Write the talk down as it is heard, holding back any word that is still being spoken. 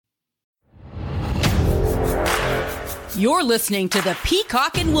You're listening to the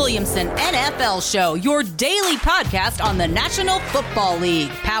Peacock and Williamson NFL Show, your daily podcast on the National Football League,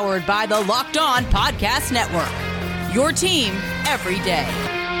 powered by the Locked On Podcast Network. Your team every day.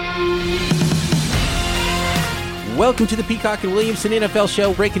 Welcome to the Peacock and Williamson NFL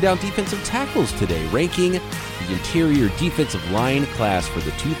Show, breaking down defensive tackles today, ranking the interior defensive line class for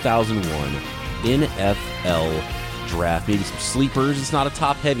the 2001 NFL Draft. Maybe some sleepers. It's not a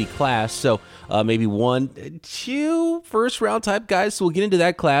top-heavy class, so maybe 1, 2 first-round type guys. So we'll get into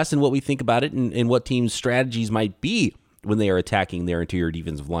that class and what we think about it and what teams' strategies might be when they are attacking their interior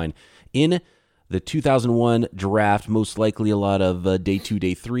defensive line in the 2001 Draft. Most likely a lot of day 2,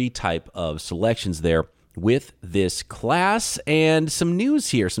 day 3 type of selections there with this class. And some news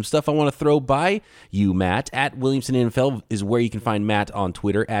here, some stuff I want to throw by you, Matt. At Williamson NFL is where you can find Matt on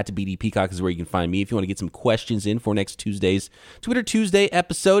Twitter. At BD Peacock is where you can find me if you want to get some questions in for next Tuesday's Twitter Tuesday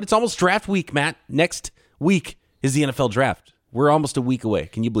episode. It's almost draft week, Matt. Next week is the NFL Draft. We're almost a week away.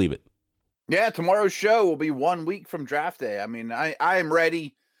 Can you believe it? Yeah, tomorrow's show will be 1 week from draft day. I mean, I am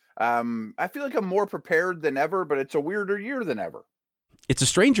ready. I feel like I'm more prepared than ever, but it's a weirder year than ever. It's a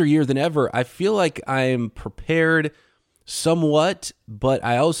stranger year than ever. I feel like I'm prepared somewhat, but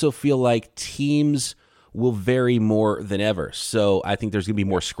I also feel like teams will vary more than ever. So I think there's going to be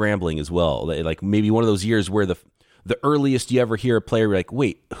more scrambling as well. Like maybe one of those years where the earliest you ever hear a player, you're like,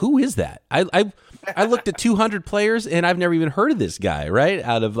 wait, who is that? I looked at 200 players and I've never even heard of this guy, right?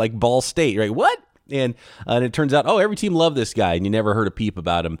 Out of like Ball State, right? What? And it turns out, every team loved this guy, and you never heard a peep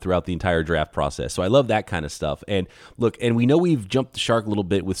about him throughout the entire draft process. So I love that kind of stuff. And look, and we know we've jumped the shark a little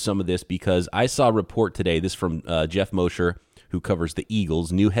bit with some of this because I saw a report today, this from Jeff Mosher, who covers the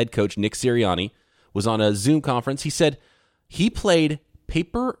Eagles. New head coach Nick Sirianni was on a Zoom conference. He said he played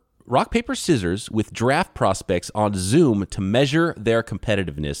rock, paper, scissors with draft prospects on Zoom to measure their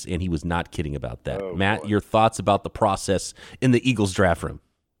competitiveness, and he was not kidding about that. Matt, your thoughts about the process in the Eagles draft room?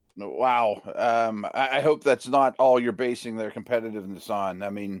 Wow. I hope that's not all you're basing their competitiveness on. I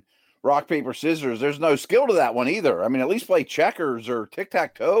mean, rock, paper, scissors, there's no skill to that one either. I mean, at least play checkers or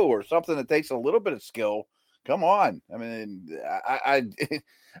tic-tac-toe or something that takes a little bit of skill. Come on. I mean,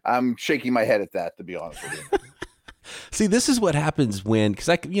 I'm shaking my head at that, to be honest with you. See, this is what happens when, because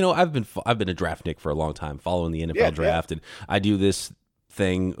I've been a draftnik for a long time, following the NFL draft, and I do this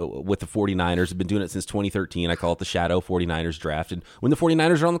thing with the 49ers. I've been doing it since 2013. I call it the Shadow 49ers draft. And when the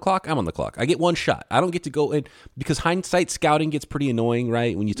 49ers are on the clock, I'm on the clock. I get one shot. I don't get to go in because hindsight scouting gets pretty annoying,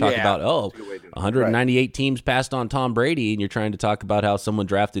 right? When you talk about, 198 teams passed on Tom Brady, and you're trying to talk about how someone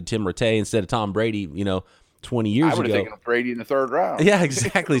drafted Tim Rattay instead of Tom Brady, 20 years ago. I would have taken Brady in the third round. Yeah,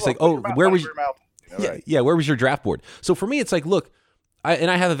 exactly. It's like, where was where was your draft board? So for me, it's like, look, I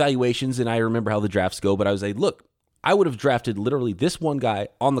have evaluations, and I remember how the drafts go, but I was like, look, I would have drafted literally this one guy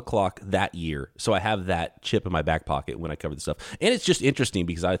on the clock that year. So I have that chip in my back pocket when I cover the stuff. And it's just interesting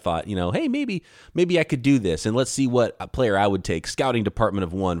because I thought, hey, maybe I could do this. And let's see what a player I would take, scouting department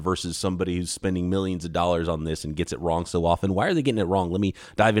of one versus somebody who's spending millions of dollars on this and gets it wrong so often. Why are they getting it wrong? Let me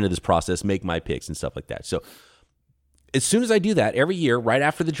dive into this process, make my picks and stuff like that. So as soon as I do that, every year, right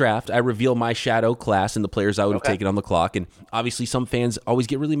after the draft, I reveal my shadow class and the players I would have taken on the clock. And obviously some fans always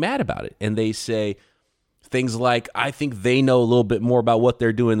get really mad about it. And they say things like, I think they know a little bit more about what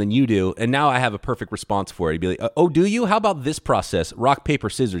they're doing than you do. And now I have a perfect response for it. You'd be like, oh, do you? How about this process? Rock, paper,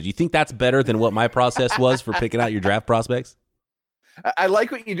 scissors. Do you think that's better than what my process was for picking out your draft prospects? I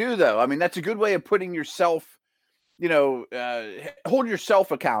like what you do, though. I mean, that's a good way of putting yourself, hold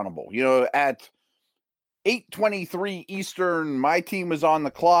yourself accountable. At 8:23 Eastern, my team was on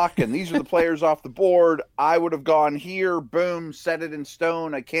the clock, and these are the players off the board. I would have gone here, boom, set it in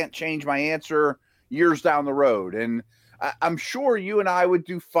stone. I can't change my answer years down the road. And I'm sure you and I would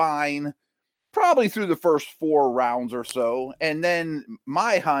do fine probably through the first 4 rounds or so. And then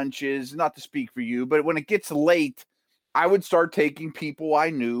my hunch is, not to speak for you, but when it gets late, I would start taking people I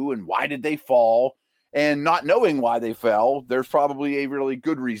knew and why did they fall, and not knowing why they fell. There's probably a really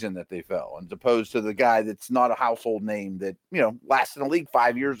good reason that they fell, as opposed to the guy that's not a household name that, lasted in the league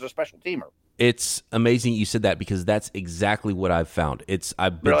 5 years as a special teamer. It's amazing you said that because that's exactly what I've found.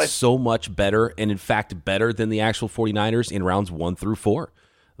 I've been so much better, and in fact better than the actual 49ers in rounds 1 through 4.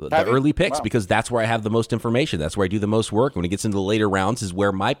 The early picks, because that's where I have the most information. That's where I do the most work. When it gets into the later rounds is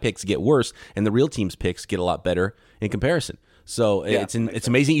where my picks get worse and the real team's picks get a lot better in comparison. So it's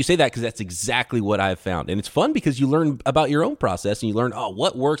amazing you say that, because that's exactly what I've found. And it's fun because you learn about your own process and you learn,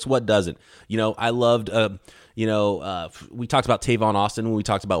 what works, what doesn't. I loved, we talked about Tavon Austin when we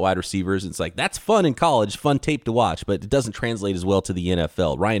talked about wide receivers. It's like, that's fun in college, fun tape to watch, but it doesn't translate as well to the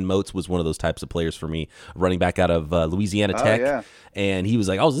NFL. Ryan Moats was one of those types of players for me, running back out of Louisiana Tech. Yeah. And he was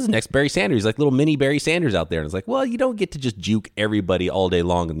like, this is the next Barry Sanders. He's like little mini Barry Sanders out there. And it's like, well, you don't get to just juke everybody all day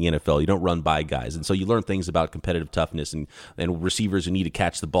long in the NFL. You don't run by guys. And so you learn things about competitive toughness and receivers who need to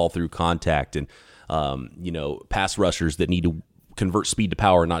catch the ball through contact, and, pass rushers that need to convert speed to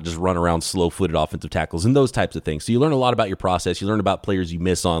power, not just run around slow-footed offensive tackles and those types of things. So you learn a lot about your process. You learn about players you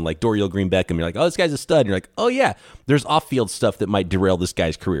miss on, like Dorial Green-Beckham. You're like, this guy's a stud. And you're like, oh, yeah, there's off-field stuff that might derail this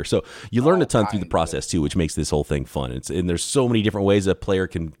guy's career. So you learn a ton through the process, too, which makes this whole thing fun. And there's so many different ways a player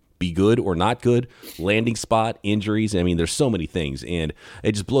can be good or not good, landing spot, injuries. I mean, there's so many things. And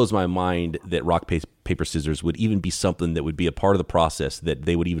it just blows my mind that rock, paper, scissors would even be something that would be a part of the process, that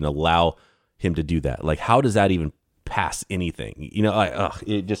they would even allow him to do that. Like, how does that even pass anything?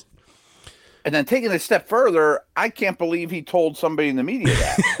 It just. And then taking it a step further, I can't believe he told somebody in the media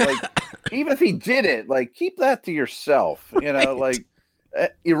that. Like, even if he did it, like, keep that to yourself. Right.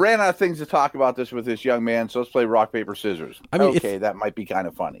 You ran out of things to talk about this with this young man, so let's play rock, paper, scissors. I mean, that might be kind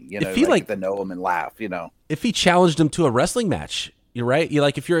of funny. If he like to know him and laugh. If he challenged him to a wrestling match, you're right. You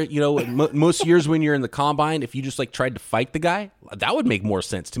like, if you're, most years when you're in the combine, if you just like tried to fight the guy, that would make more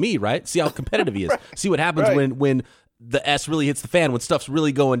sense to me, right? See how competitive he is. Right. See what happens when the S really hits the fan, when stuff's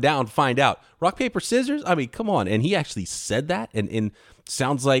really going down. Find out. Rock, paper, scissors. I mean, come on. And he actually said that, and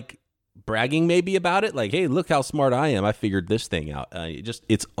sounds like bragging maybe about it, like, hey, look how smart I am, I figured this thing out.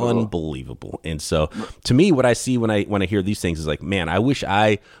 It's unbelievable. And so to me, what I see when I hear these things is like, man, I wish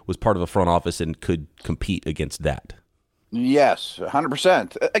I was part of a front office and could compete against that. Yes,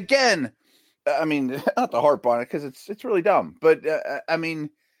 100%. Again, I mean, not to harp on it because it's really dumb, but I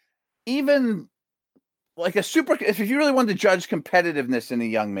mean, even like if you really want to judge competitiveness in a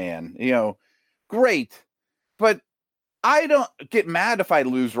young man, great, but I don't get mad if I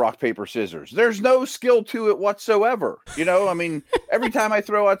lose rock, paper, scissors. There's no skill to it whatsoever. I mean, every time I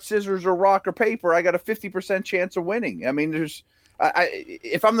throw out scissors or rock or paper, I got a 50% chance of winning. I mean,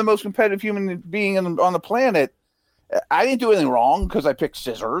 if I'm the most competitive human being on the planet, I didn't do anything wrong because I picked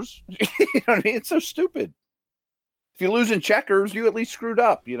scissors. You know what I mean? It's so stupid. If you lose in checkers, you at least screwed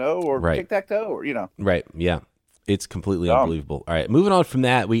up, or right. tic-tac-toe, or, Right, yeah. It's completely unbelievable. All right, moving on from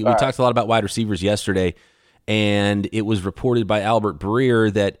that, we talked a lot about wide receivers yesterday. And it was reported by Albert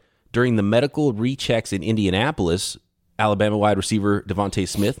Breer that during the medical rechecks in Indianapolis, Alabama wide receiver Devontae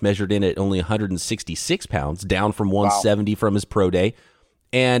Smith measured in at only 166 pounds, down from 170 from his pro day.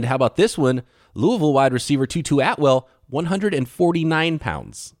 And how about this one? Louisville wide receiver Tutu Atwell, 149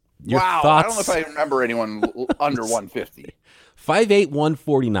 pounds. Your thoughts? I don't know if I remember anyone under 150. 5'8",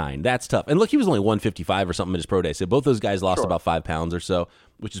 149. That's tough. And look, he was only 155 or something in his pro day. So both those guys lost about 5 pounds or so,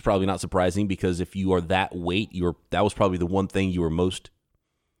 which is probably not surprising because if you are that weight, that was probably the one thing you were most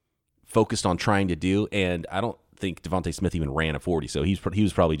focused on trying to do. And I don't think Devontae Smith even ran a 40. So he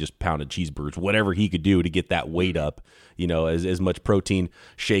was probably just pounding cheeseburgers, whatever he could do to get that weight up, as much protein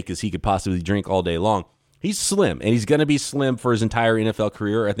shake as he could possibly drink all day long. He's slim, and he's going to be slim for his entire NFL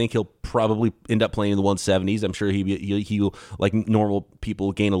career. I think he'll probably end up playing in the 170s. I'm sure he'll, like normal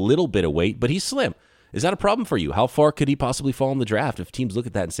people, gain a little bit of weight, but he's slim. Is that a problem for you? How far could he possibly fall in the draft if teams look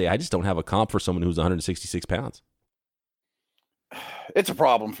at that and say, I just don't have a comp for someone who's 166 pounds? It's a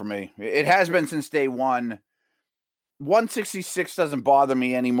problem for me. It has been since day one. 166 doesn't bother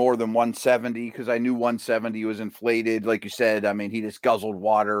me any more than 170 because I knew 170 was inflated. Like you said, I mean, he just guzzled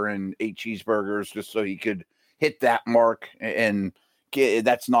water and ate cheeseburgers just so he could hit that mark, and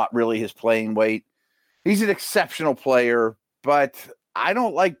that's not really his playing weight. He's an exceptional player, but I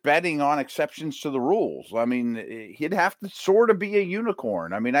don't like betting on exceptions to the rules. I mean, he'd have to sort of be a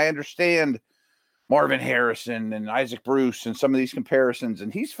unicorn. I mean, I understand Marvin Harrison and Isaac Bruce and some of these comparisons,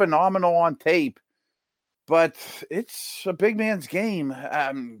 and he's phenomenal on tape. But it's a big man's game.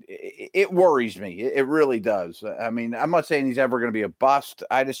 It worries me. It really does. I mean, I'm not saying he's ever going to be a bust.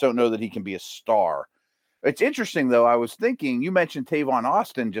 I just don't know that he can be a star. It's interesting, though. I was thinking, you mentioned Tavon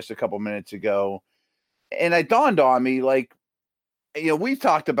Austin just a couple minutes ago, and it dawned on me, like, we've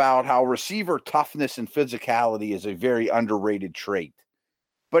talked about how receiver toughness and physicality is a very underrated trait.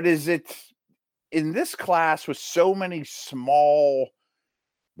 But is it in this class with so many small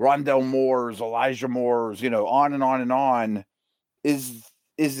Rondell Moores, Elijah Moores, on and on and on, is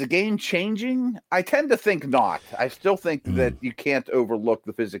is the game changing? I tend to think not. I still think that you can't overlook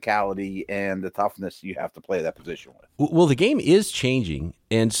the physicality and the toughness you have to play that position with. Well, the game is changing.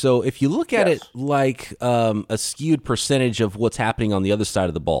 And so if you look at it like a skewed percentage of what's happening on the other side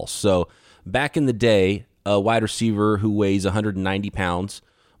of the ball. So back in the day, a wide receiver who weighs 190 pounds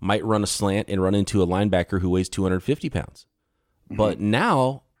might run a slant and run into a linebacker who weighs 250 pounds. But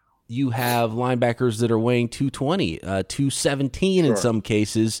now you have linebackers that are weighing 220, 217 in some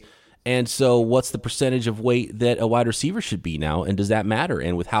cases. And so what's the percentage of weight that a wide receiver should be now? And does that matter?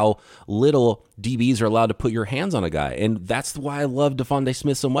 And with how little DBs are allowed to put your hands on a guy. And that's why I love DeVonta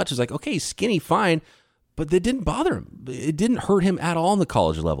Smith so much. It's like, okay, skinny, fine, but that didn't bother him. It didn't hurt him at all in the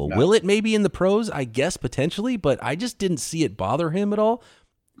college level. No. Will it maybe in the pros? I guess potentially, but I just didn't see it bother him at all.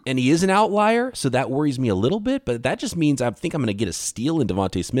 And he is an outlier, so that worries me a little bit, but that just means I think I'm going to get a steal in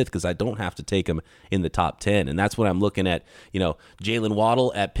DeVonta Smith because I don't have to take him in the top 10. And that's what I'm looking at, Jalen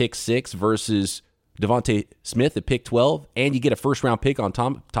Waddle at pick 6 versus DeVonta Smith at pick 12, and you get a first-round pick on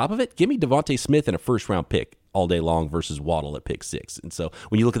top of it. Give me DeVonta Smith and a first-round pick all day long versus Waddle at pick 6. And so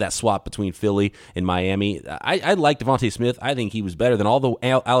when you look at that swap between Philly and Miami, I like DeVonta Smith. I think he was better than all the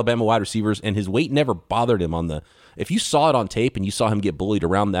Alabama wide receivers, and his weight never bothered him on the – if you saw it on tape and you saw him get bullied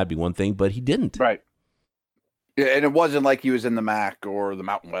around, that'd be one thing, but he didn't. Right. Yeah, and it wasn't like he was in the MAC or the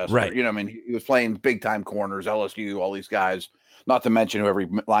Mountain West. Right. Or, he was playing big-time corners, LSU, all these guys, not to mention whoever he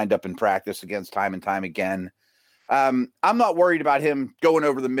lined up in practice against time and time again. I'm not worried about him going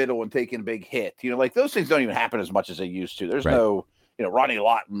over the middle and taking a big hit. Those things don't even happen as much as they used to. There's no, Ronnie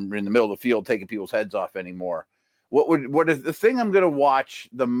Lawton in the middle of the field taking people's heads off anymore. What is the thing I'm going to watch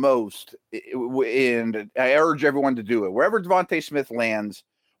the most, and I urge everyone to do it, wherever DeVonta Smith lands,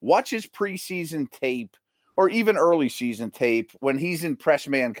 watch his preseason tape or even early season tape when he's in press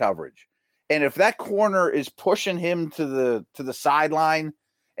man coverage. And if that corner is pushing him to the sideline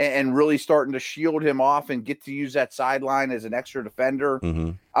and really starting to shield him off and get to use that sideline as an extra defender,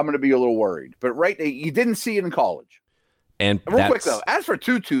 I'm going to be a little worried. But you didn't see it in college. And real quick, though, as for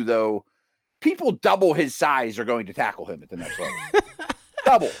Tutu, though, people double his size are going to tackle him at the next level.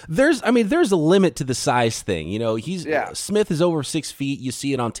 Double. There's a limit to the size thing. Smith is over 6 feet. You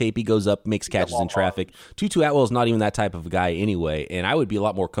see it on tape. He goes up, makes catches in traffic. Tutu Atwell is not even that type of guy anyway. And I would be a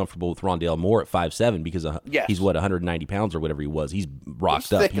lot more comfortable with Rondale Moore at 5'7" because he's 190 pounds or whatever he was. He's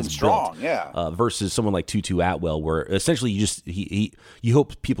rocked up. Thick and strong. Versus someone like Tutu Atwell, where essentially you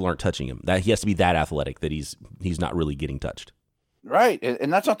hope people aren't touching him. That he has to be that athletic that he's not really getting touched. Right.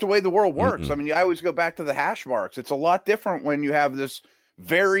 And that's not the way the world works. I always go back to the hash marks. It's a lot different when you have this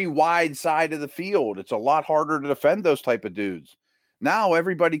very wide side of the field. It's a lot harder to defend those type of dudes. Now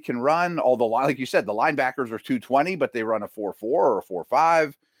everybody can run, although, like you said, the linebackers are 220, but they run a 4.4 or a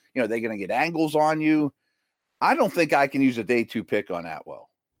 4.5. They're going to get angles on you. I don't think I can use a day 2 pick on Atwell.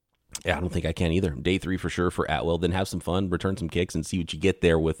 Yeah, I don't think I can either. Day 3 for sure for Atwell. Then have some fun, return some kicks, and see what you get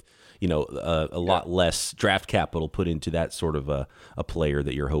there with, a lot less draft capital put into that sort of a player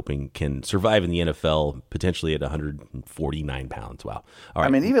that you're hoping can survive in the NFL, potentially at 149 pounds. Wow. All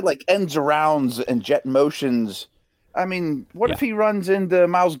right. Even like ends arounds and jet motions. What if he runs into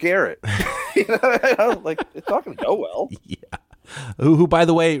Myles Garrett? It's not going to go well. Yeah. Who, by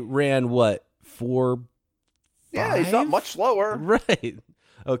the way, ran what? 4.5? Yeah, he's not much slower. Right.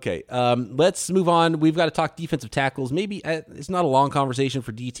 Okay, let's move on. We've got to talk defensive tackles. Maybe it's not a long conversation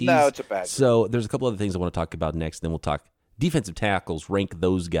for DTs. No, it's a bad. So there's a couple other things I want to talk about next. Then we'll talk defensive tackles, rank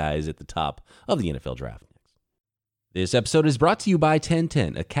those guys at the top of the NFL draft next. This episode is brought to you by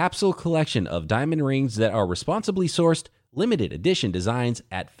 1010, a capsule collection of diamond rings that are responsibly sourced, limited edition designs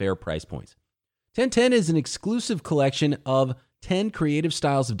at fair price points. 1010 is an exclusive collection of 10 creative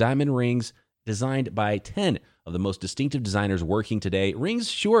styles of diamond rings designed by 10 of the most distinctive designers working today. Rings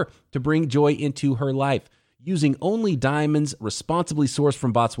sure to bring joy into her life. Using only diamonds responsibly sourced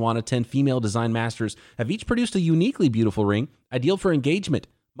from Botswana, 10 female design masters have each produced a uniquely beautiful ring, ideal for engagement,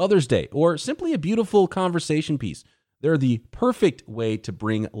 Mother's Day, or simply a beautiful conversation piece. They're the perfect way to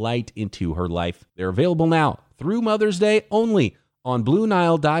bring light into her life. They're available now through Mother's Day only on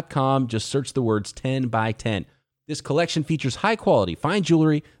BlueNile.com. Just search the words 10 by 10. This collection features high-quality, fine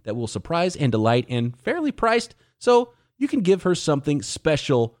jewelry that will surprise and delight and fairly priced, so you can give her something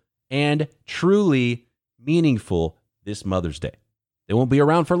special and truly meaningful this Mother's Day. They won't be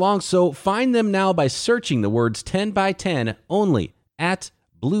around for long, so find them now by searching the words 10 by 10 only at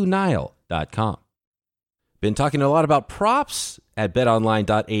BlueNile.com. Been talking a lot about props at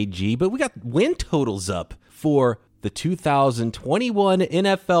betonline.ag, but we got win totals up for the 2021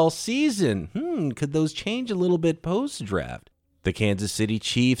 NFL season. Could those change a little bit post-draft? The Kansas City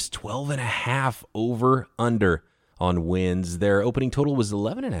Chiefs, 12.5 over under on wins. Their opening total was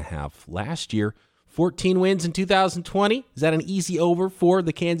 11.5 last year. 14 wins in 2020. Is that an easy over for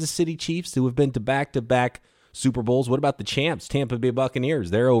the Kansas City Chiefs, who have been to back-to-back Super Bowls? What about the champs, Tampa Bay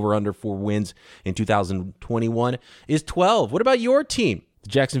Buccaneers? They're over under 4 wins in 2021 is 12. What about your team? The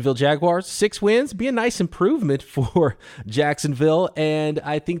Jacksonville Jaguars, 6 wins. Be a nice improvement for Jacksonville. And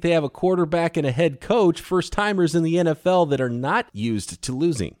I think they have a quarterback and a head coach, first-timers in the NFL that are not used to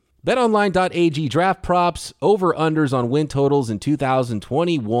losing. BetOnline.ag draft props, over-unders on win totals in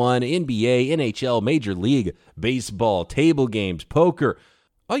 2021, NBA, NHL, Major League Baseball, table games, poker.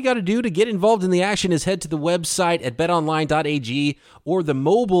 All you got to do to get involved in the action is head to the website at betonline.ag or the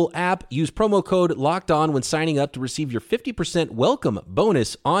mobile app. Use promo code LOCKEDON when signing up to receive your 50% welcome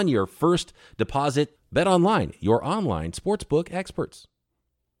bonus on your first deposit. BetOnline, your online sportsbook experts.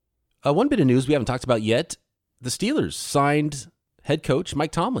 One bit of news we haven't talked about yet. The Steelers signed head coach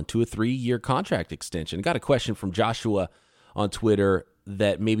Mike Tomlin to a 3-year contract extension. Got a question from Joshua on Twitter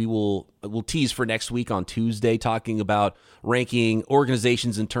that maybe we'll tease for next week on Tuesday, talking about ranking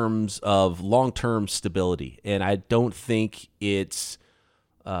organizations in terms of long-term stability. And I don't think it's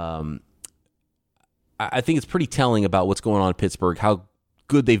I think it's pretty telling about what's going on in Pittsburgh, how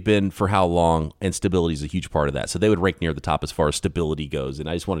good they've been for how long, and stability is a huge part of that. So they would rank near the top as far as stability goes. And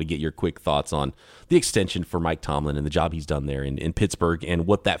I just wanted to get your quick thoughts on the extension for Mike Tomlin and the job he's done there in Pittsburgh, and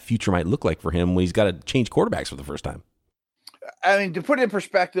what that future might look like for him when he's got to change quarterbacks for the first time. I mean, to put it in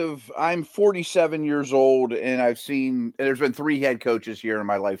perspective, I'm 47 years old, and there's been 3 head coaches here in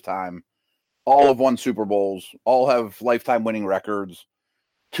my lifetime. All have won Super Bowls, all have lifetime winning records.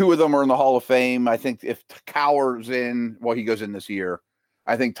 2 of them are in the Hall of Fame. I think if Cowher's in, well, he goes in this year.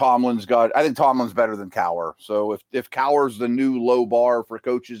 I think Tomlin's better than Cowher. So if Cowher's the new low bar for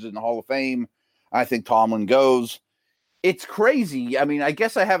coaches in the Hall of Fame, I think Tomlin goes. It's crazy. I mean, I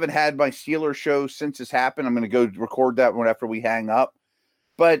guess I haven't had my Steelers show since this happened. I'm going to go record that one after we hang up.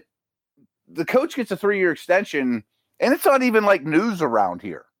 But the coach gets a 3-year extension, and it's not even like news around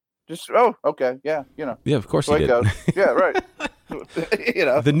here. Just, oh, okay, yeah, Yeah, of course he did. Yeah, right.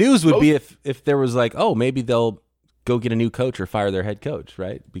 The news would be if there was like, oh, maybe they'll go get a new coach or fire their head coach,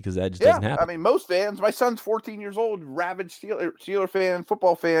 right? Because that just doesn't happen. I mean, most fans, my son's 14 years old, rabid Steeler fan,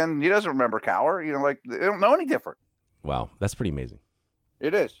 football fan. He doesn't remember Cowher. They don't know any different. Wow, that's pretty amazing.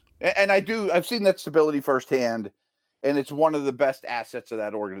 It is. And I've seen that stability firsthand, and it's one of the best assets of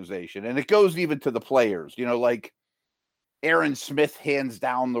that organization. And it goes even to the players, like Aaron Smith hands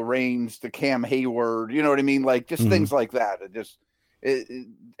down the reins to Cam Hayward, you know what I mean? Like just things like that.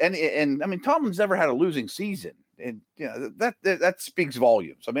 And I mean, Tomlin's never had a losing season, and that speaks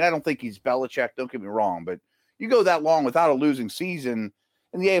volumes. I mean, I don't think he's Belichick, don't get me wrong, but you go that long without a losing season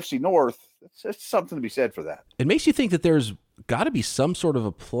in the AFC North, it's something to be said for that. It makes you think that there's got to be some sort of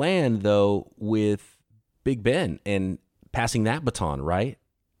a plan, though, with Big Ben and passing that baton, right?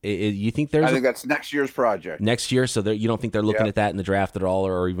 You think I think that's next year's project. Next year, so you don't think they're looking at that in the draft at all,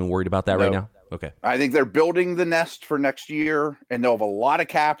 or even worried about that right now? Okay. I think they're building the nest for next year, and they'll have a lot of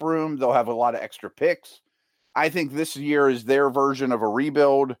cap room. They'll have a lot of extra picks. I think this year is their version of a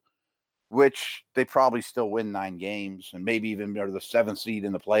rebuild, which they probably still win 9 games and maybe even are the 7th seed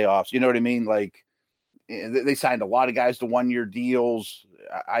in the playoffs. You know what I mean? Like, they signed a lot of guys to 1-year deals.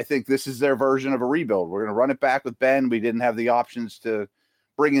 I think this is their version of a rebuild. We're going to run it back with Ben. We didn't have the options to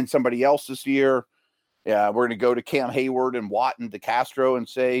bring in somebody else this year. Yeah, we're going to go to Cam Hayward and Watt and DeCastro and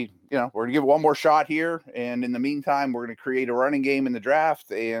say, we're going to give it one more shot here. And in the meantime, we're going to create a running game in the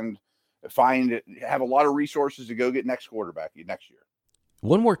draft and have a lot of resources to go get next quarterback next year.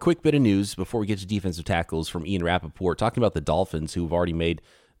 One more quick bit of news before we get to defensive tackles from Ian Rappaport, talking about the Dolphins, who've already made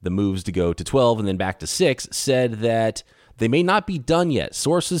the moves to go to 12 and then back to 6, said that they may not be done yet.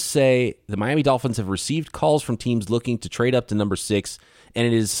 Sources say the Miami Dolphins have received calls from teams looking to trade up to number 6, and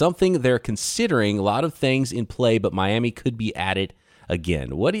it is something they're considering. A lot of things in play, but Miami could be at it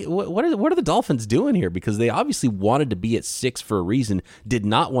again. What are the Dolphins doing here? Because they obviously wanted to be at 6 for a reason, did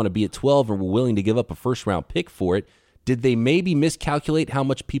not want to be at 12, and were willing to give up a first-round pick for it. Did they maybe miscalculate how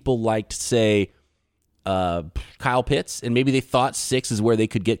much people liked, say, Kyle Pitts? And maybe they thought 6 is where they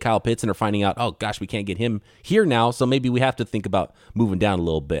could get Kyle Pitts and are finding out, oh, gosh, we can't get him here now, so maybe we have to think about moving down a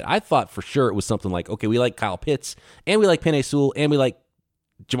little bit. I thought for sure it was something like, okay, we like Kyle Pitts, and we like Penei Sewell, and we like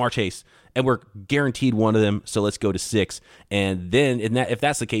Jamar Chase, and we're guaranteed one of them, so let's go to 6. And then if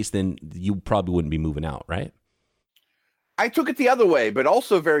that's the case, then you probably wouldn't be moving out, right? I took it the other way, but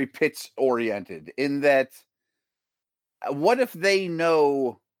also very Pitts-oriented in that what if they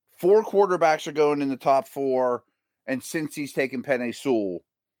know 4 quarterbacks are going in the top 4, and since he's taken Penei Sewell,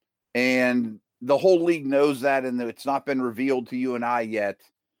 and the whole league knows that, and it's not been revealed to you and I yet,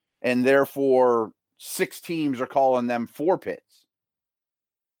 and therefore 6 teams are calling them 4 Pitts.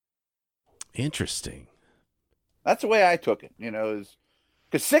 Interesting. That's the way I took it, is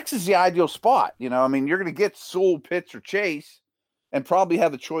because 6 is the ideal spot. You're going to get Sewell, Pitts, or Chase and probably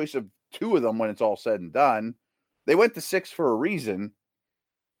have a choice of 2 of them when it's all said and done. They went to 6 for a reason.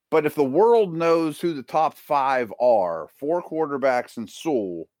 But if the world knows who the top 5 are, 4 quarterbacks and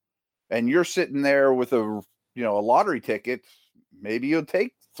Sewell, and you're sitting there with a lottery ticket, maybe you'll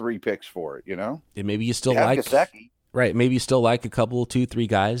take 3 picks for it, And maybe you still like Gesicki. Right. Maybe you still like a couple, 2, 3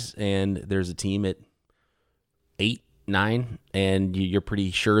 guys, and there's a team at 8, 9, and you're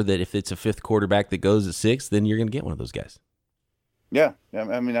pretty sure that if it's a 5th quarterback that goes at 6, then you're going to get one of those guys. Yeah.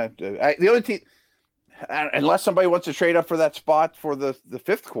 I mean, the only team, unless somebody wants to trade up for that spot for the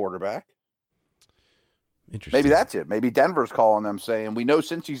 5th quarterback. Interesting. Maybe that's it. Maybe Denver's calling them saying, we know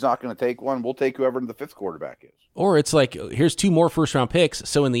since he's not going to take one, we'll take whoever the 5th quarterback is. Or it's like, here's 2 more first-round picks,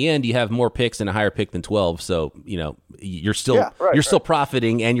 so in the end you have more picks and a higher pick than 12, so you're still still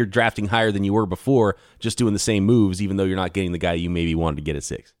profiting and you're drafting higher than you were before, just doing the same moves, even though you're not getting the guy you maybe wanted to get at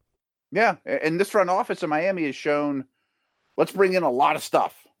 6. Yeah, and this front office in Miami has shown, let's bring in a lot of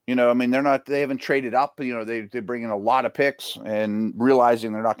stuff. They haven't traded up. They bring in a lot of picks and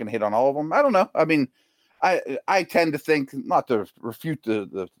realizing they're not going to hit on all of them. I don't know. I mean, I tend to think, not to refute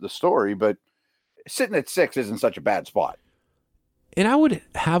the story, but sitting at 6 isn't such a bad spot. And I would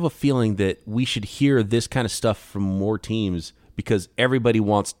have a feeling that we should hear this kind of stuff from more teams because everybody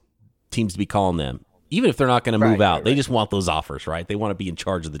wants teams to be calling them. Even if they're not going to move out, they just want those offers, right? They want to be in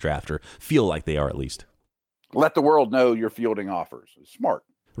charge of the draft or feel like they are at least. Let the world know you're fielding offers. It's smart.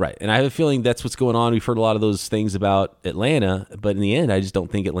 Right. And I have a feeling that's what's going on. We've heard a lot of those things about Atlanta, but in the end, I just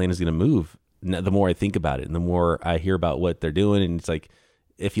don't think Atlanta's going to move. The more I think about it and the more I hear about what they're doing, and it's like,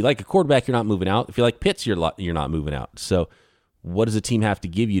 if you like a quarterback, you're not moving out. If you like Pitts, you're not moving out. So what does a team have to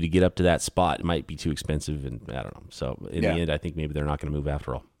give you to get up to that spot? It might be too expensive, and I don't know. So in the end, I think maybe they're not going to move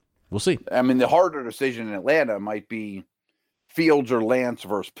after all. We'll see. I mean, the harder decision in Atlanta might be Fields or Lance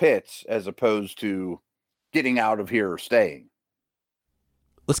versus Pitts as opposed to getting out of here or staying.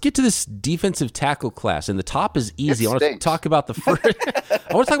 Let's get to this defensive tackle class, and the top is easy. I want to talk about the first.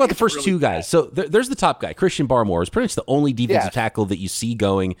 I want to talk about the first really 2 guys. So there's the top guy, Christian Barmore, is pretty much the only defensive tackle that you see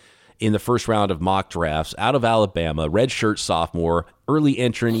going in the first round of mock drafts out of Alabama, redshirt sophomore, early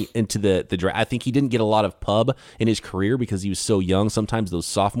entry into the draft. I think he didn't get a lot of pub in his career because he was so young. Sometimes those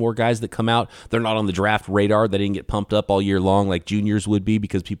sophomore guys that come out, they're not on the draft radar. They didn't get pumped up all year long like juniors would be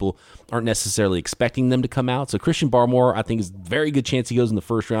because people aren't necessarily expecting them to come out. So Christian Barmore, I think, is a very good chance he goes in the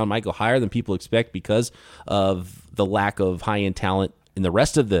first round. Might go higher than people expect because of the lack of high-end talent in the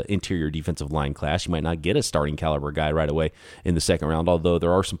rest of the interior defensive line class. You might not get a starting caliber guy right away in the second round, although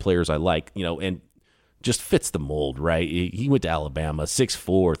there are some players I like, and just fits the mold, right? He went to Alabama,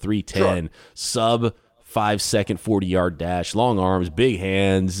 6'4", 310, sub 5-second 40-yard dash, long arms, big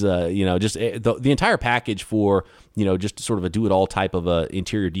hands, just the entire package for, just sort of a do-it-all type of a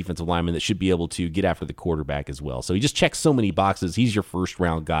interior defensive lineman that should be able to get after the quarterback as well. So he just checks so many boxes. He's your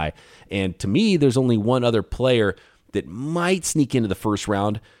first-round guy. And to me, there's only one other player that might sneak into the first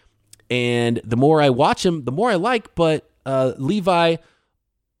round. And the more I watch him, the more I like. But Levi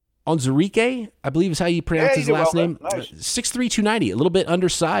Onwuzurike, I believe is how you pronounce his last name. Nice. 6'3", 290, a little bit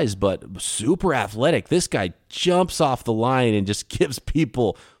undersized, but super athletic. This guy jumps off the line and just gives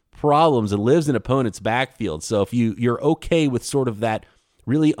people problems and lives in opponent's backfield. So if you're okay with sort of that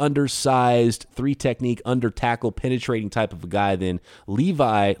really undersized, 3-technique, under-tackle, penetrating type of a guy, then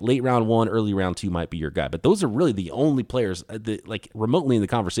Levi, late round 1, early round 2 might be your guy. But those are really the only players that, like, remotely in the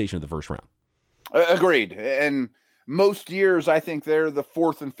conversation of the first round. Agreed. And most years, I think they're the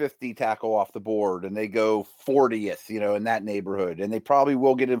 4th and 5th D tackle off the board, and they go 40th, in that neighborhood. And they probably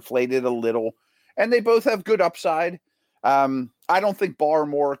will get inflated a little. And they both have good upside. I don't think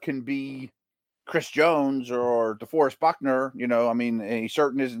Barmore can be Chris Jones or DeForest Buckner, he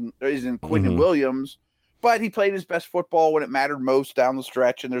certainly isn't Quinton Williams, but he played his best football when it mattered most down the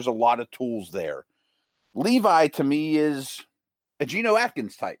stretch, and there's a lot of tools there. Levi, to me, is a Geno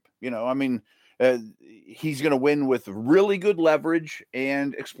Atkins type. He's going to win with really good leverage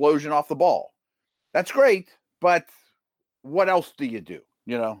and explosion off the ball. That's great, but what else do you do?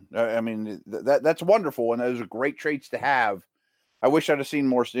 That's wonderful, and those are great traits to have. I wish I'd have seen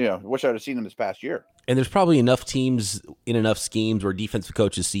more, wish I'd have seen him this past year. And there's probably enough teams in enough schemes where defensive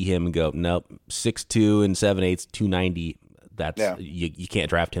coaches see him and go, nope, 6'2" and 7/8", 290. You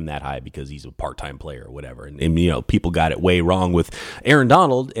can't draft him that high because he's a part-time player or whatever. And people got it way wrong with Aaron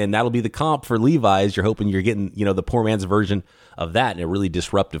Donald, and that'll be the comp for Levi. You're hoping you're getting, the poor man's version of that and a really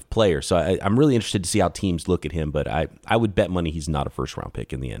disruptive player. So I'm really interested to see how teams look at him, but I would bet money he's not a first-round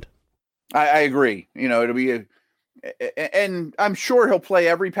pick in the end. I agree. It'll be and I'm sure he'll play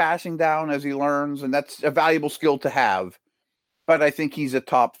every passing down as he learns, and that's a valuable skill to have. But I think he's a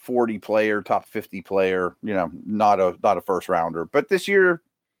top 40 player, top 50 player, not a first rounder. But this year,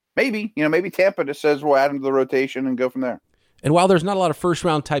 maybe Tampa just says we'll add him to the rotation and go from there. And while there's not a lot of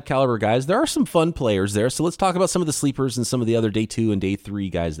first-round type caliber guys, there are some fun players there. So let's talk about some of the sleepers and some of the other day 2 and day 3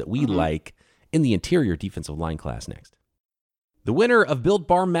 guys that we like in the interior defensive line class next. The winner of Built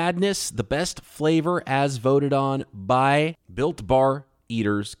Bar Madness, the best flavor as voted on by Built Bar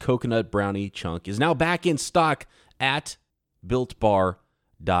Eaters, Coconut Brownie Chunk, is now back in stock at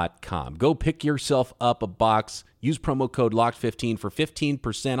BuiltBar.com. Go pick yourself up a box. Use promo code LOCKED15 for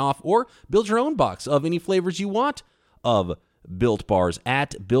 15% off, or build your own box of any flavors you want of Built Bars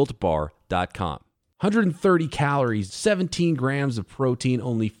at BuiltBar.com. 130 calories, 17 grams of protein,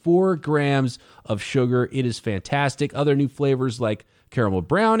 only 4 grams of sugar. It is fantastic. Other new flavors like caramel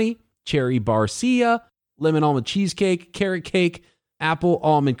brownie, cherry barcia, lemon almond cheesecake, carrot cake, apple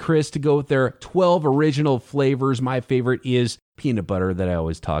almond crisp to go with their 12 original flavors. My favorite is peanut butter that I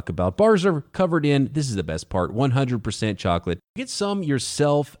always talk about. Bars are covered in, this is the best part, 100% chocolate. Get some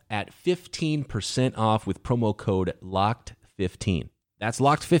yourself at 15% off with promo code LOCKED15. That's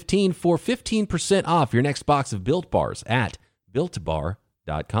LOCKED15 for 15% off your next box of Built Bars at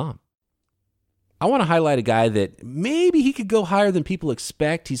BuiltBar.com. I want to highlight a guy that maybe he could go higher than people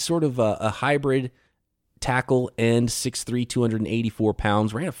expect. He's sort of a hybrid tackle end, 6'3", 284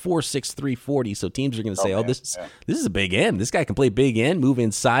 pounds, ran a 4.63 40. So teams are going to say, this is a big end. This guy can play big end, move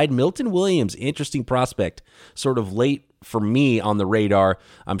inside. Milton Williams, interesting prospect, sort of late for me on the radar.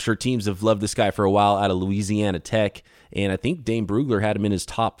 I'm sure teams have loved this guy for a while out of Louisiana Tech. And I think Dane Brugler had him in his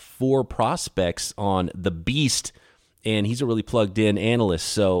top 4 prospects on the Beast, and he's a really plugged-in analyst.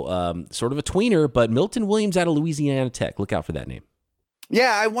 So sort of a tweener, but Milton Williams out of Louisiana Tech. Look out for that name.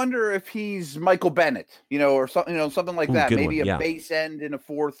 Yeah, I wonder if he's Michael Bennett, or something, something like that. Maybe a base end in a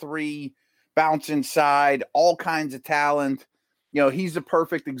 4.3, bounce inside, all kinds of talent. He's a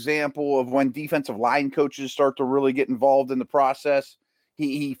perfect example of when defensive line coaches start to really get involved in the process.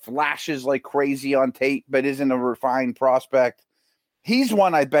 He flashes like crazy on tape, but isn't a refined prospect. He's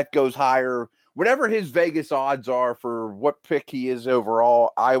one I bet goes higher. Whatever his Vegas odds are for what pick he is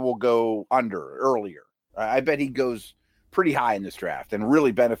overall, I will go under earlier. I bet he goes pretty high in this draft and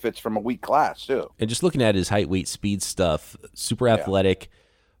really benefits from a weak class too. And just looking at his height, weight, speed stuff, super athletic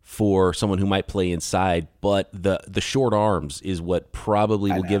for someone who might play inside, but the short arms is what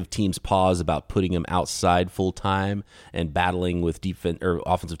probably will give teams pause about putting him outside full time and battling with defense or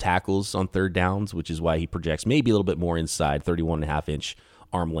offensive tackles on third downs, which is why he projects maybe a little bit more inside, 31.5-inch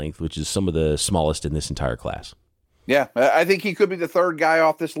arm length, which is some of the smallest in this entire class. Yeah, I think he could be the third guy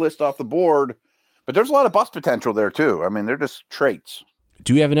off this list off the board, but there's a lot of bust potential there too. I mean, they're just traits.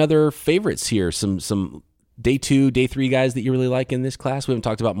 Do you have any other favorites here? Some day 2, day 3 guys that you really like in this class? We haven't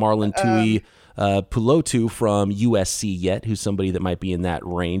talked about Marlon Tui Pulotu from USC yet, who's somebody that might be in that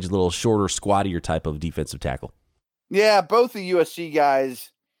range, a little shorter, squattier type of defensive tackle. Yeah, both the USC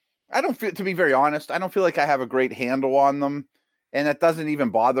guys, to be very honest, I don't feel like I have a great handle on them, and that doesn't even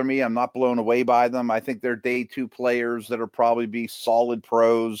bother me. I'm not blown away by them. I think they're day 2 players that'll probably be solid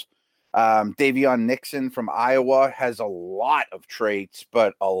pros. Davion Nixon from Iowa has a lot of traits,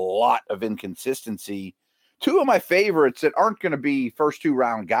 but a lot of inconsistency. 2 of my favorites that aren't going to be first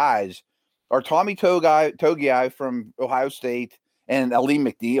 2-round guys are Tommy Togiai from Ohio State and Aleem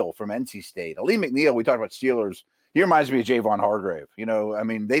McNeil from NC State. Aleem McNeil, we talked about Steelers. He reminds me of Javon Hargrave.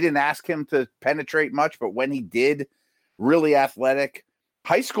 They didn't ask him to penetrate much, but when he did, really athletic.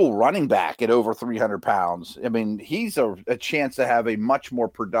 High school running back at over 300 pounds. I mean, he's a chance to have a much more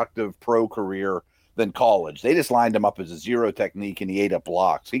productive pro career than college. They just lined him up as a zero technique, and he ate up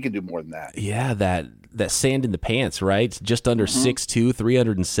blocks. He can do more than that. Yeah, that sand in the pants, right? Just under 6'2",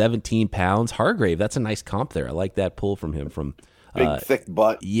 317 pounds. Hargrave, that's a nice comp there. I like that pull from him. From big, thick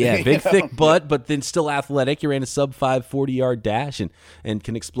butt. Yeah, big, thick butt, but then still athletic. He ran a sub-5 40-yard dash and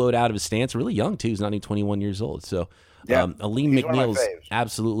can explode out of his stance. Really young, too. He's not even 21 years old. So Aleem McNeil is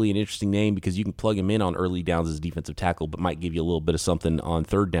absolutely an interesting name because you can plug him in on early downs as a defensive tackle, but might give you a little bit of something on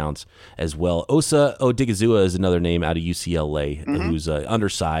third downs as well. Osa Odigizua is another name out of UCLA who's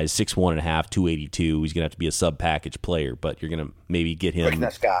undersized, 6'1.5", 282. He's going to have to be a sub-package player, but you're going to maybe get him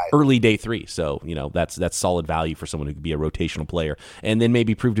early day 3. So, that's solid value for someone who could be a rotational player and then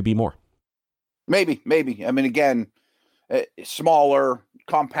maybe prove to be more. Maybe. I mean, again, smaller,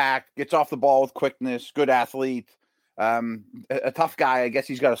 compact, gets off the ball with quickness, good athlete. A tough guy. I guess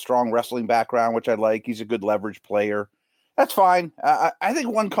he's got a strong wrestling background, which I like. He's a good leverage player. That's fine. I think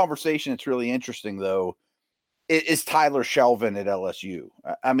one conversation that's really interesting, though, is Tyler Shelvin at LSU.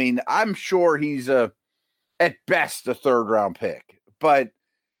 I mean, I'm sure he's at best a 3rd-round pick, but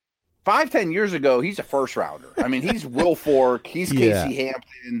 5-10 years ago, he's a 1st-rounder. I mean, he's Will Fork, he's Casey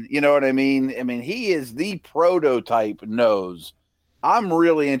Hampton. You know what I mean? I mean, he is the prototype nose. I'm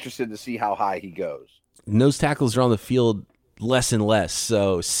really interested to see how high he goes. Nose tackles are on the field less and less.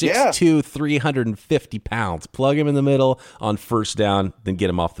 So 6'2", 350 pounds. Plug him in the middle on 1st down, then get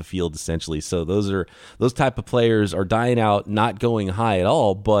him off the field essentially. So those type of players are dying out, not going high at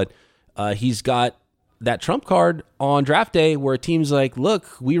all. But he's got that trump card on draft day where a team's like, look,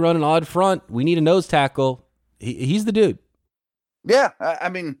 we run an odd front. We need a nose tackle. He's the dude. Yeah, I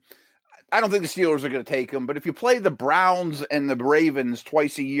mean, I don't think the Steelers are going to take him. But if you play the Browns and the Ravens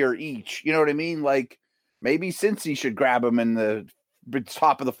twice a year each, you know what I mean? Like, maybe Cincy should grab him in the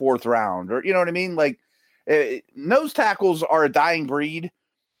top of the 4th round, or you know what I mean? Like, nose tackles are a dying breed,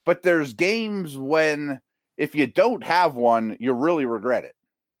 but there's games when if you don't have one, you really regret it.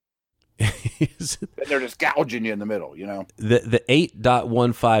 And they're just gouging you in the middle, you know? The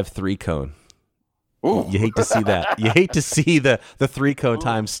 8.153 cone. Ooh. You hate to see that. You hate to see the 3-cone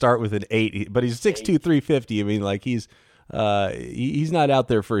times start with an 8, but he's 6'2", 350. I mean, like he's not out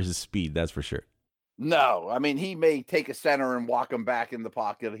there for his speed, that's for sure. No, I mean, he may take a center and walk him back in the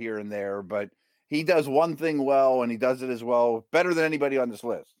pocket here and there, but he does one thing well, and he does it as well, better than anybody on this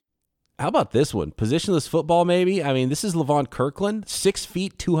list. How about this one? Positionless football, maybe? I mean, this is Levon Kirkland, 6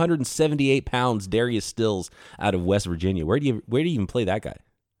 feet, 278 pounds, Darius Stills out of West Virginia. Where do you even play that guy?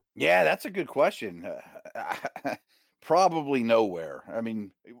 Yeah, that's a good question. Probably nowhere. I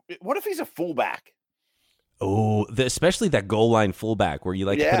mean, what if he's a fullback? Oh, especially that goal line fullback where you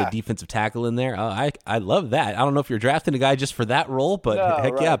like to put a defensive tackle in there. I love that. I don't know if you're drafting a guy just for that role, but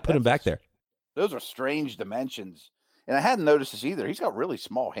yeah, put him back there. Those are strange dimensions. And I hadn't noticed this either. He's got really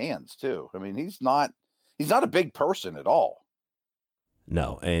small hands too. I mean, he's not a big person at all.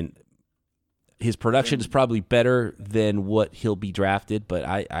 No, and his production is probably better than what he'll be drafted, but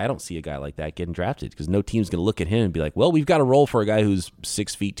I don't see a guy like that getting drafted because no team's going to look at him and be like, well, we've got a role for a guy who's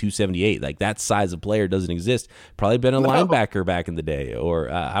 6 feet, 278. Like that size of player doesn't exist. Probably been a linebacker back in the day,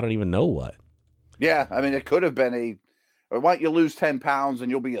 or I don't even know what. Yeah, I mean, it could have been why don't you lose 10 pounds and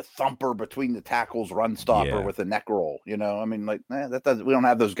you'll be a thumper between the tackles, run stopper with a neck roll, you know? I mean, like, we don't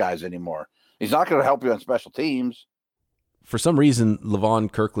have those guys anymore. He's not going to help you on special teams. For some reason, Levon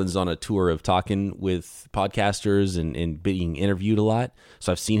Kirkland's on a tour of talking with podcasters and being interviewed a lot.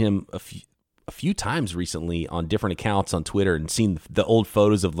 So I've seen him a few times recently on different accounts on Twitter and seen the old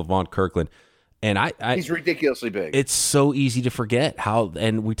photos of Levon Kirkland. And he's ridiculously big. It's so easy to forget how,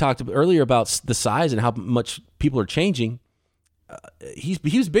 and we talked earlier about the size and how much people are changing. He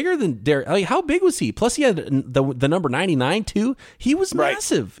was bigger than Derek. Like, how big was he? Plus, he had the number 99 too. He was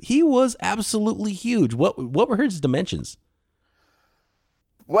massive. He was absolutely huge. What were his dimensions?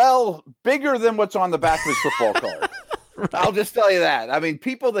 Well, bigger than what's on the back of his football card. Right. I'll just tell you that. I mean,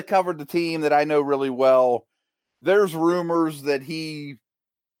 people that covered the team that I know really well, there's rumors that he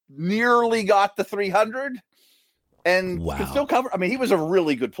nearly got the 300 and could still cover. I mean, he was a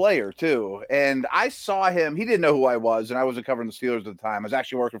really good player too. And I saw him. He didn't know who I was, and I wasn't covering the Steelers at the time. I was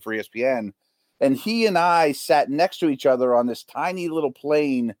actually working for ESPN. And he and I sat next to each other on this tiny little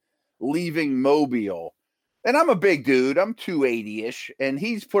plane leaving Mobile. And I'm a big dude. I'm 280-ish, and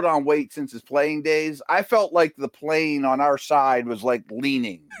he's put on weight since his playing days. I felt like the plane on our side was like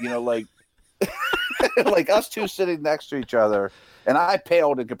leaning, you know, like like us two sitting next to each other, and I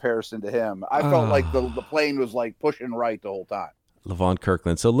paled in comparison to him. I felt like the plane was like pushing right the whole time. Levon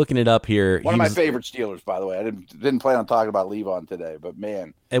Kirkland. So looking it up here, one of my favorite Steelers, by the way. I didn't plan on talking about Levon today, but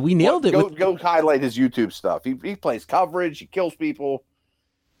man, and we nailed it. Go highlight his YouTube stuff. He plays coverage. He kills people.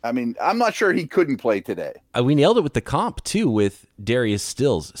 I mean, I'm not sure he couldn't play today. We nailed it with the comp, too, with Darius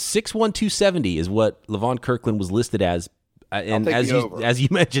Stills. 6'1", 270 is what Levon Kirkland was listed as. And as you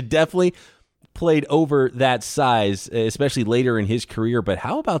mentioned, definitely played over that size, especially later in his career. But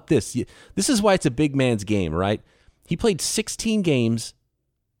how about this? This is why it's a big man's game, right? He played 16 games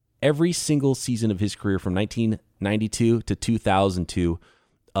every single season of his career from 1992 to 2002.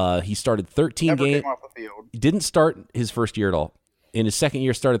 He started 13 games. Didn't start his first year at all. In his second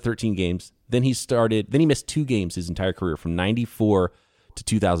year, started 13 games. Then he missed 2 games his entire career from 94 to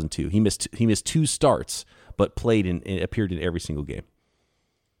 2002. He missed 2 starts, but played and appeared in every single game.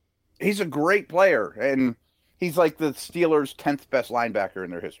 He's a great player, and he's like the Steelers' 10th best linebacker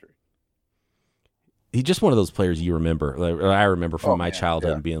in their history. He's just one of those players you remember. I remember from my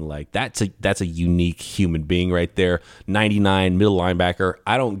childhood being like, that's a unique human being right there. 99 middle linebacker.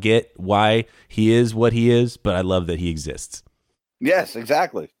 I don't get why he is what he is, but I love that he exists. Yes,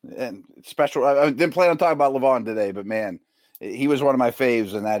 exactly. And special. I didn't plan on talking about Levon today, but man, he was one of my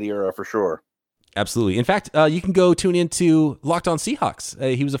faves in that era for sure. Absolutely. In fact, you can go tune into Locked On Seahawks.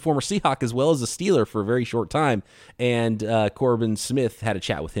 He was a former Seahawk as well as a Steeler for a very short time, and Corbin Smith had a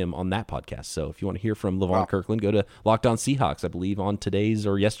chat with him on that podcast. So if you want to hear from Levon Kirkland, go to Locked On Seahawks, I believe, on today's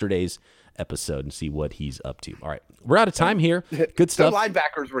or yesterday's episode and see what he's up to. All right, we're out of time here. Good stuff. The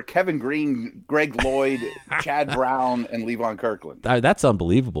linebackers were Kevin Green, Greg Lloyd, Chad Brown, and Levon Kirkland. That's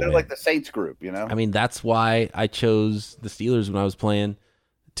unbelievable. They're man. like the Saints group, you know? I mean, that's why I chose the Steelers when I was playing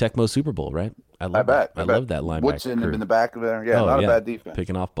Tecmo Super Bowl, right? I love that linebacker. Woodson crew. in the back of there. Yeah, not a bad defense.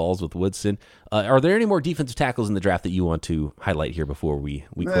 Picking off balls with Woodson. Are there any more defensive tackles in the draft that you want to highlight here before we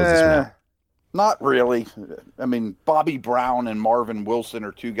close this one out? Not really. I mean, Bobby Brown and Marvin Wilson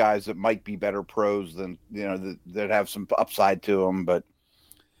are two guys that might be better pros than, that have some upside to them, but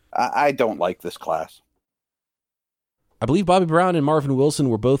I don't like this class. I believe Bobby Brown and Marvin Wilson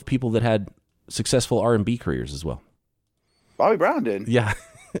were both people that had successful R&B careers as well. Bobby Brown did. Yeah,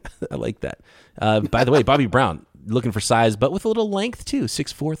 I like that. By the way, Bobby Brown, looking for size, but with a little length too,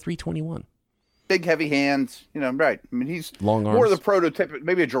 6'4", 321. Big, heavy hands, right. I mean, he's long arms. More of the prototype,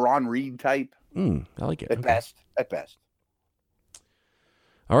 maybe a Jerron Reed type. I like it. At best.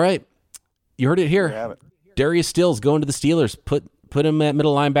 All right. You heard it here. Darius Stills going to the Steelers. Put him at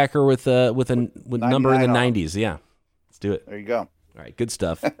middle linebacker with a number in the 90s. Yeah. Let's do it. There you go. All right, good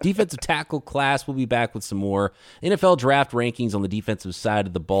stuff. Defensive tackle class. We'll be back with some more NFL draft rankings on the defensive side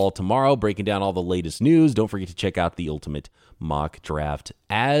of the ball tomorrow, breaking down all the latest news. Don't forget to check out the Ultimate Mock Draft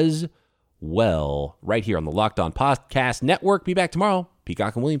as well right here on the Locked On Podcast Network. Be back tomorrow.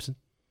 Peacock and Williamson.